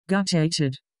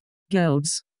gutated,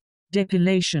 gelds,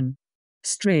 depilation,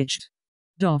 stretched,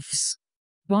 doffs,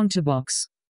 bonterbox,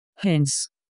 hence,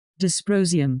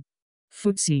 dysprosium,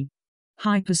 footsie,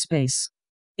 hyperspace,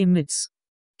 emits,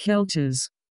 kelters,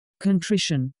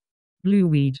 contrition,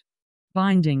 blueweed,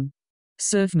 binding,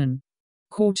 surfman,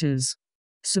 quarters,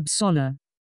 subsolar,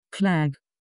 clag,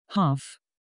 half,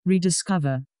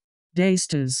 rediscover,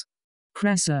 daysters,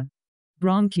 crassa,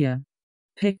 bronchia,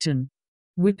 pectin,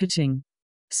 whippeting,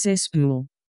 cesspool,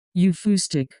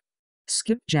 euphoustic,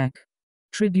 skipjack,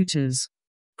 tributers,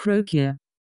 crocea,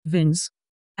 vins,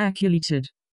 aculeated,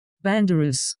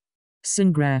 banderous,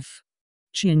 syngraph,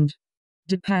 chinned,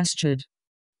 depastured,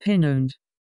 pennoned,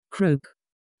 croak,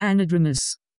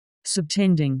 anadromous,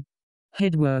 subtending,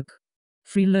 headwork,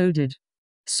 freeloaded,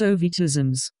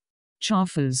 sovietisms,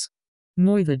 chaffers,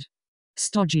 moithered,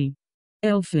 stodgy,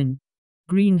 elfin,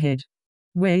 greenhead,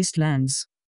 wastelands,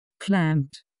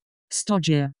 clamped,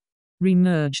 stodgier,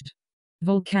 remerged,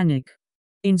 volcanic,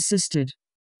 insisted,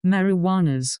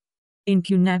 marijuanas,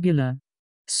 incunabula,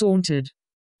 sauntered,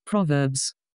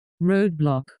 proverbs,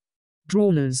 roadblock,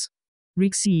 drawlers,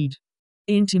 recede,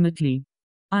 intimately,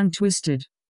 untwisted,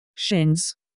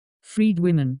 shens,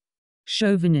 freedwomen,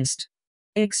 chauvinist,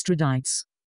 extradites,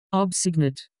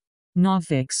 obsignate,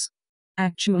 narthex,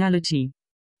 actuality,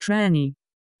 tranny,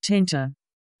 tenter,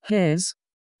 hares,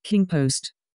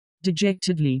 kingpost,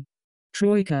 dejectedly,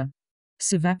 troika,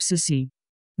 sevapsisi,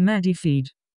 madifeed,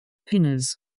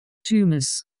 pinners,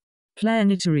 tumors,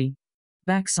 planetary,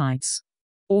 backsites,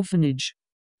 orphanage,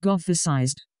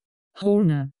 gothicized,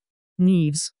 Horner,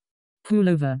 Neves,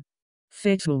 pullover,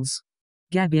 fetals,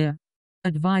 gabier,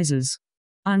 advisors,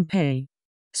 unpay,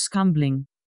 scumbling,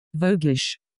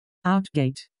 vogish,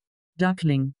 outgate,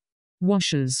 duckling,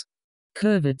 washers,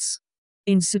 curvets,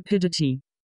 insipidity,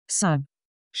 sub,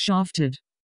 shafted,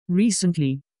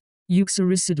 recently,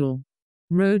 uxoricidal,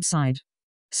 roadside,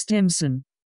 stemson,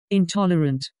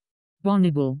 intolerant,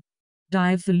 bonnibel,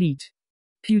 diathlete,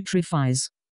 putrefies,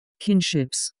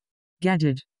 kinships,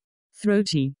 gadded,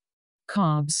 throaty,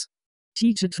 carbs,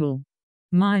 teetotal,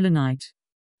 myelinite,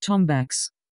 tombax,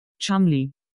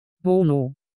 chumley,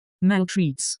 borlaw,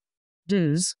 maltreats,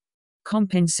 dirs,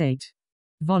 compensate,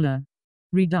 voller,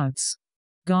 redoubts,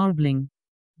 garbling,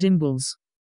 dimbles,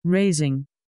 raising,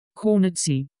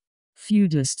 cornetsy,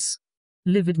 feudists,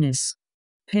 lividness,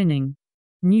 penning,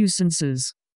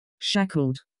 nuisances,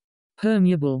 shackled,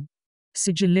 permeable,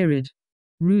 sigillarid,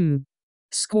 rue,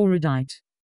 scorodite,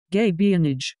 gay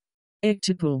beonage,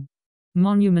 ectical,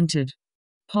 monumented,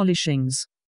 polishings,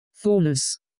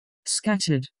 thawless,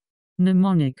 scattered,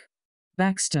 mnemonic,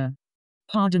 Baxter,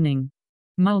 pardoning,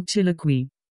 multiloquy,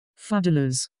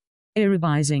 fuddlers,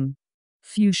 Arabizing,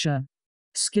 fuchsia,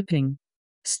 skipping,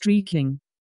 streaking,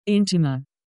 intima,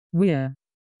 weir,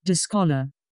 discolor,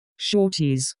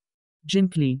 shorties,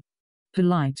 jimply,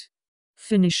 polite,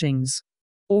 finishings,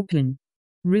 orpin,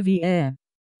 riviere,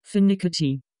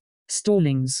 finickety,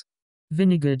 stallings,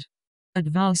 vinegared,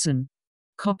 advalson,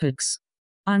 coppix,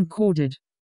 uncorded,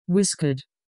 whiskered,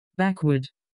 backward,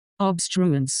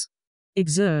 obstruence,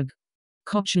 exerg,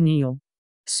 cochineal,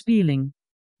 spieling,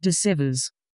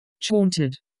 dissevers,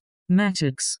 chaunted,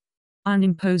 mattocks,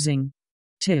 unimposing,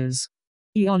 tears,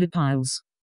 eolipiles,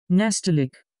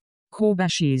 nastalic,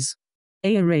 corbashes,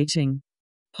 aerating,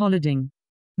 pollarding,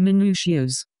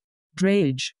 minutios,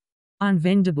 drayage,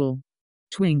 unvendable,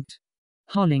 twinked,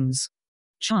 hollings,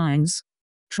 chines,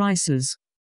 trices,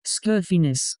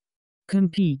 scurfiness,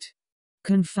 compete,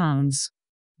 confounds,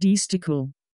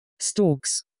 desticle,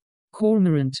 stalks,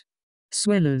 cormorant,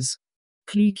 swellers,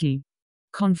 cliquey,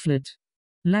 conflit,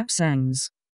 lapsangs,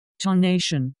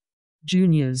 tarnation,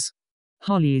 juniors,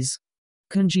 hollies,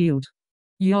 congealed,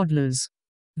 yodlers,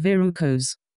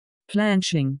 verrucos,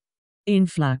 planching,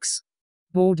 influx,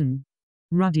 borden,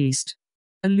 ruddiest,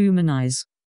 illuminize,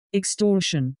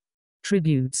 extortion,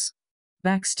 tributes,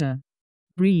 Baxter,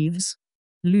 breathes,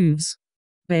 louvres,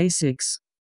 basics,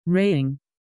 raying,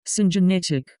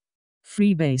 syngenetic,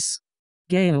 freebase,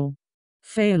 gale,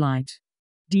 phaelite,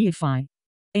 deify,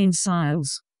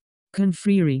 ensiles,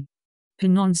 confrery,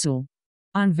 penonsal,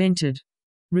 unvented,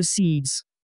 recedes,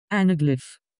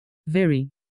 anaglyph, very,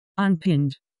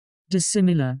 unpinned,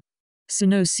 dissimilar,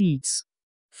 synocetes,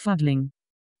 fuddling,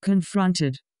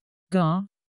 confronted, gar,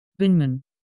 binman,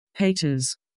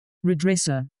 paters,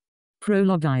 redresser,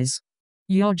 prologize,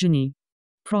 eogeny,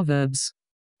 proverbs,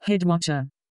 headwater,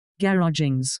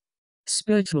 garagings,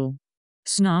 spurtle,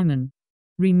 snarman,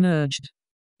 remerged,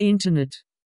 internet,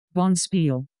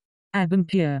 bonspiel,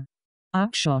 abampier,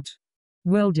 upshot,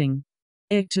 welding,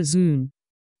 ectozoon,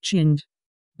 chinned,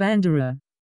 banderer,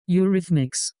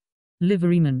 eurythmics,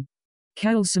 liveryman,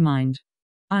 calcimined,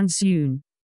 unsewn,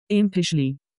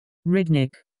 impishly, redneck,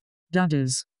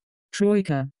 dudders,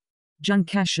 troika,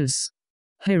 juncacious,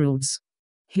 heralds,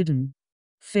 hidden,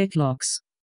 fetlocks,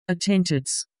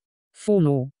 attentates,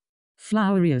 forelaw,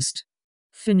 floweriest,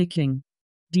 finicking,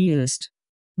 deist,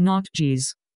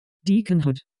 notches,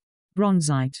 deaconhood,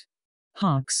 bronzite,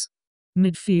 harks,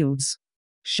 midfields,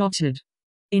 shotted,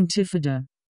 intifada,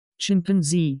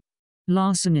 chimpanzee,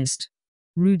 larcenist,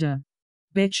 ruder,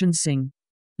 betchensing,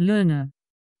 learner,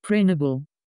 prenable,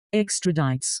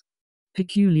 extradites,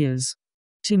 peculiars,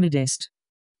 timidest,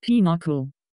 pinochle,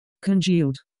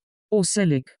 congealed,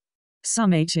 ocellic,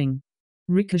 summating,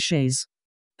 ricochets,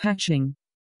 patching,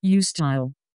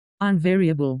 ustile,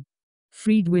 unvariable,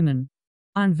 freedwomen,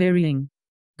 unvarying,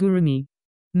 gurumi,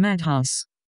 madhouse,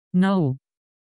 null,